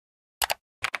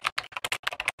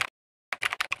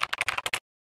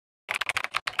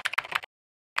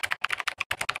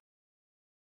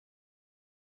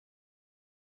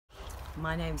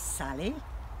My name's Sally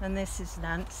and this is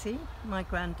Nancy, my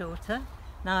granddaughter.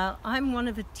 Now, I'm one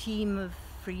of a team of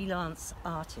freelance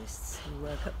artists who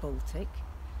work at Baltic,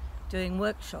 doing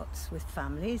workshops with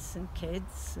families and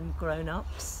kids and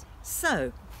grown-ups.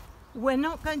 So, we're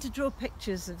not going to draw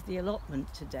pictures of the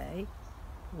allotment today.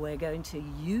 We're going to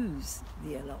use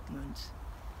the allotment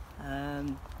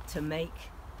to make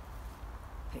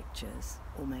pictures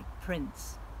or make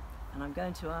prints. And I'm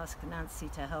going to ask Nancy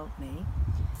to help me.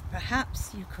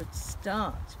 Perhaps you could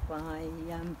start by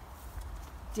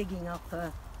digging up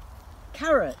a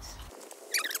carrot.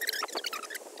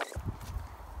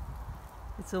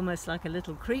 It's almost like a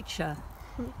little creature.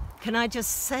 Can I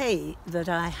just say that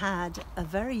I had a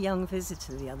very young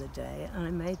visitor the other day and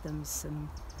I made them some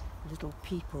little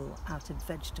people out of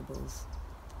vegetables.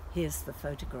 Here's the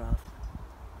photograph.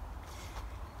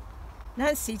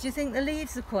 Nancy, do you think the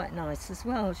leaves are quite nice as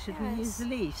well? Should we use the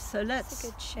leaves? So let's, it's a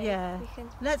good shape. Yeah,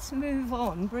 let's move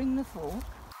on. Bring the fork.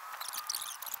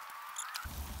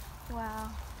 Wow.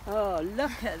 Oh,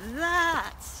 look at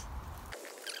that!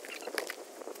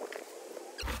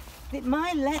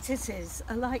 My lettuces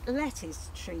are like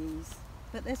lettuce trees,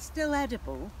 but they're still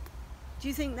edible. Do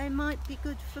you think they might be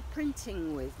good for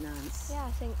printing with, Nance? Yeah,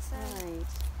 I think so. Right.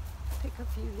 Pick a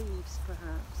few leaves,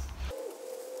 perhaps.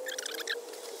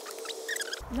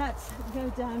 Let's go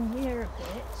down here a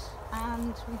bit,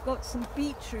 and we've got some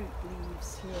beetroot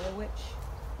leaves here, which,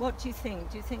 what do you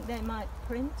think? Do you think they might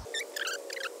print?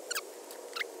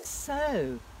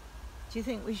 So, do you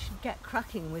think we should get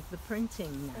cracking with the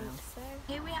printing now? I think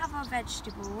so. Here we have our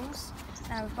vegetables.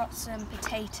 Now we've got some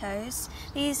potatoes.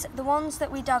 These, the ones that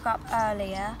we dug up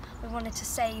earlier, we wanted to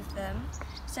save them.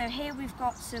 So here we've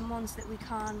got some ones that we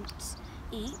can't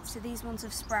eat. So these ones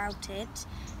have sprouted,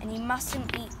 and you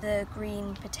mustn't eat the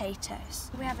green potatoes.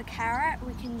 We have a carrot,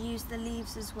 we can use the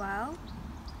leaves as well,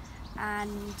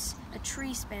 and a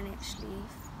tree spinach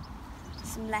leaf,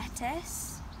 some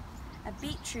lettuce, a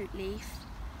beetroot leaf,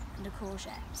 and a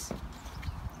courgette.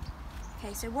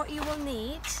 Okay, so what you will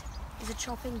need is a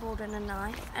chopping board and a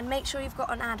knife, and make sure you've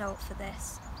got an adult for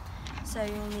this. So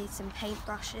you'll need some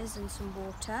paintbrushes and some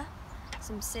water,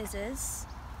 some scissors,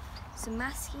 some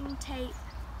masking tape,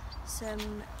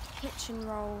 some kitchen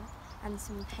roll, and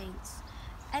some paints.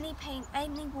 Any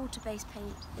water-based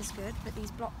paint is good, but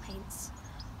these block paints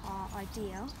are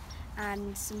ideal,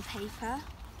 and some paper.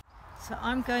 So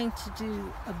I'm going to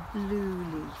do a blue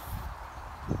leaf.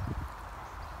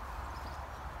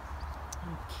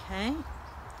 Okay,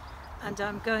 and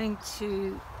I'm going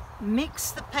to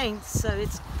mix the paint so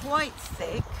it's quite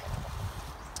thick.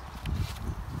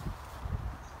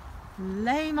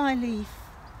 Lay my leaf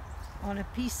on a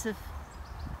piece of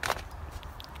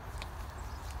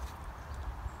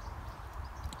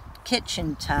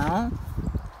kitchen towel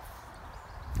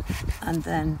and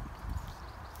then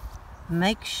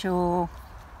make sure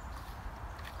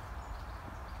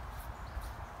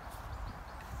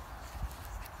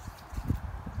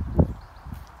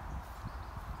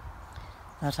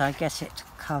that I get it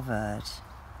covered.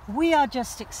 We are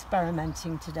just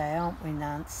experimenting today, aren't we,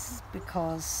 Nance?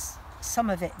 Because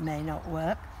some of it may not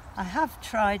work. I have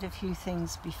tried a few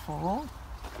things before.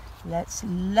 Let's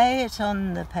lay it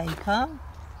on the paper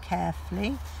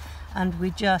carefully, and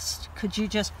could you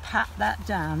just pat that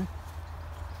down?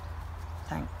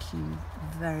 Thank you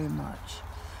very much.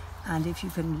 And if you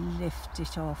can lift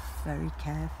it off very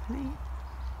carefully.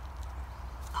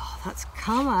 Oh, that's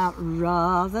come out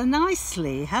rather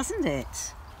nicely, hasn't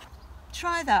it?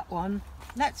 Try that one.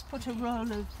 Let's put a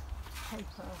roll of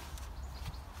paper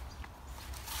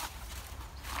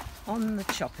on the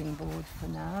chopping board for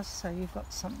now, so you've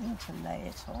got something to lay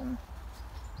it on.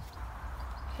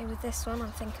 Okay, with this one, I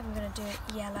think I'm going to do it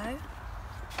yellow.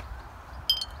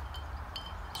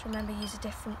 Just remember, use a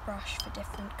different brush for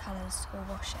different colours or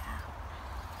wash it out.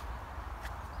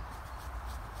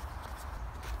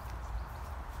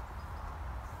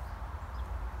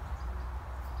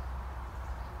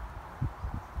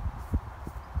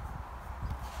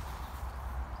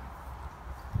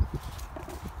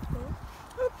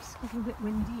 Oops, a little bit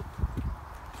windy.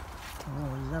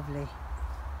 Oh, lovely.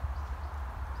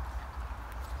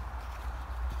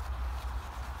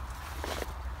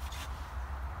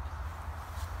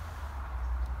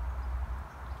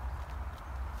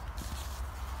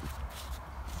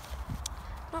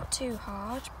 Not too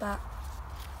hard, but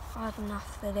hard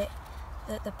enough that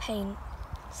the paint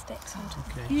sticks onto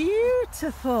it.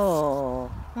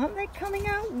 Beautiful! Aren't they coming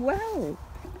out well?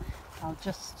 I'll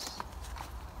just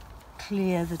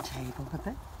clear the table a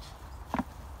bit.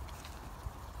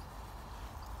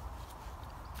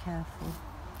 Careful.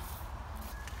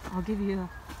 I'll give you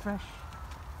a fresh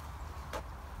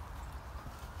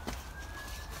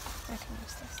I can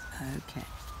use this. Okay.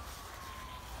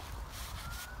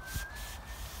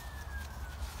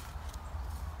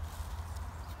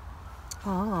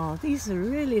 Ah, these are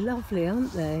really lovely,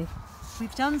 aren't they?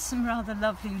 We've done some rather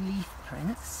lovely leaf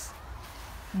prints.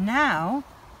 Now,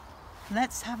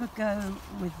 let's have a go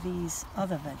with these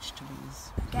other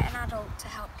vegetables. Get an adult to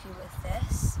help you with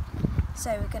this.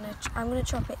 So I'm gonna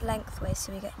chop it lengthways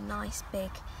so we get a nice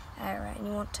big area, and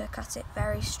you want to cut it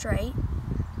very straight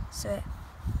so it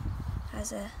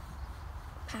has a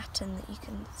pattern that you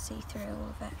can see through all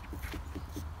of it.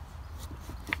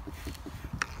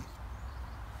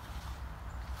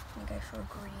 I'm gonna go for a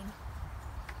green.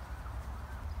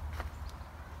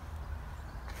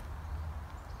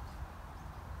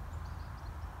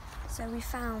 So we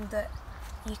found that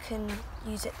you can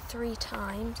use it 3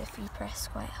 times if you press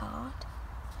quite hard.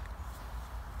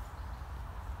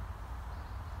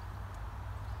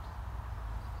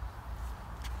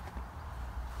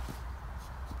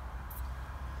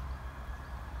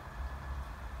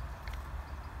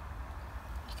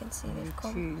 You can see they've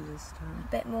got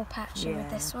a bit more patchy with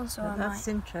this one, so that's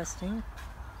interesting.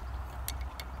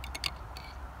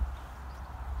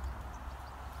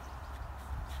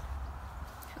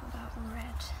 How about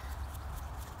red?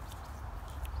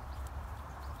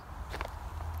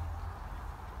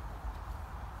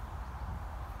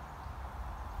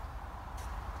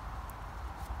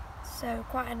 So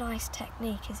quite a nice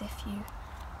technique is if you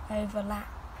overlap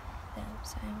them,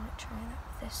 so I might try that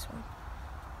with this one.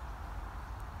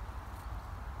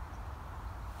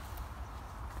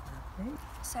 Okay.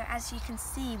 So as you can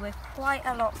see, we're quite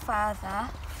a lot further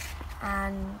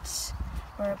and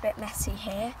we're a bit messy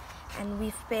here, and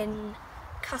we've been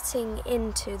cutting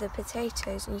into the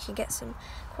potatoes and you can get some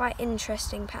quite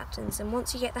interesting patterns, and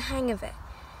once you get the hang of it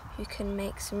you can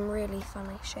make some really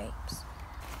funny shapes.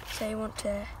 So you want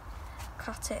to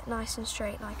cut it nice and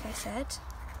straight like I said.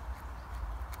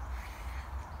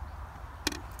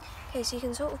 Okay, so you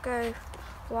can sort of go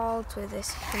wild with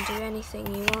this, you can do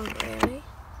anything you want really.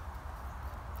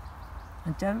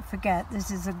 And don't forget,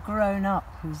 this is a grown-up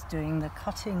who's doing the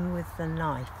cutting with the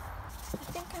knife. I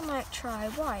think I might try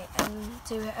white and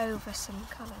do it over some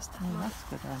colours. That's a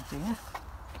good idea.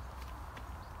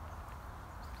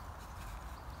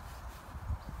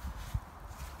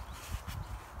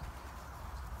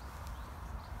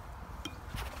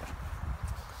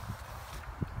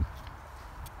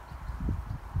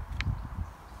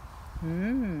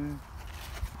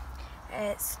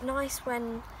 It's nice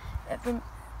when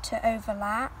to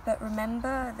overlap, but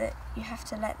remember that you have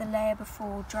to let the layer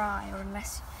before dry, or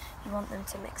unless you want them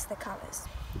to mix the colours.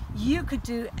 You could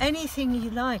do anything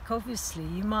you like, obviously.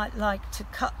 You might like to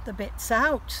cut the bits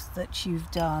out that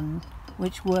you've done,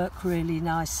 which work really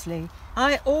nicely.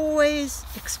 I always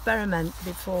experiment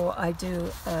before I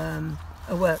do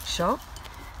a workshop,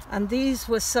 and these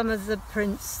were some of the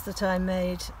prints that I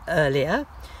made earlier,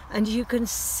 and you can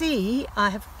see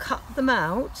I have cut them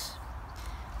out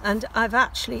and I've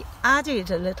actually added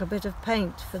a little bit of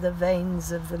paint for the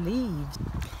veins of the leaves.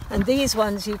 And these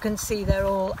ones, you can see they're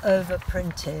all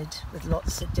overprinted with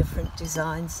lots of different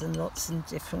designs and lots of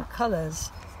different colours.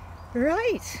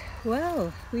 Right,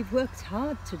 well, we've worked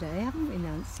hard today, haven't we,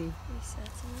 Nancy? We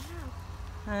certainly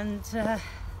have. And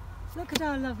look at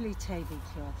our lovely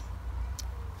tablecloth.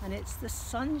 And it's the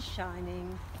sun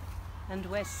shining and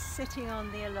we're sitting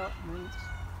on the allotment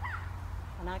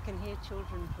and I can hear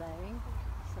children playing.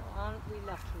 So aren't we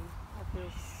lucky? I feel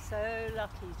so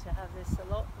lucky to have this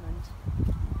allotment.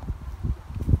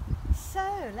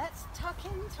 So let's tuck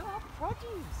into our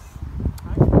produce.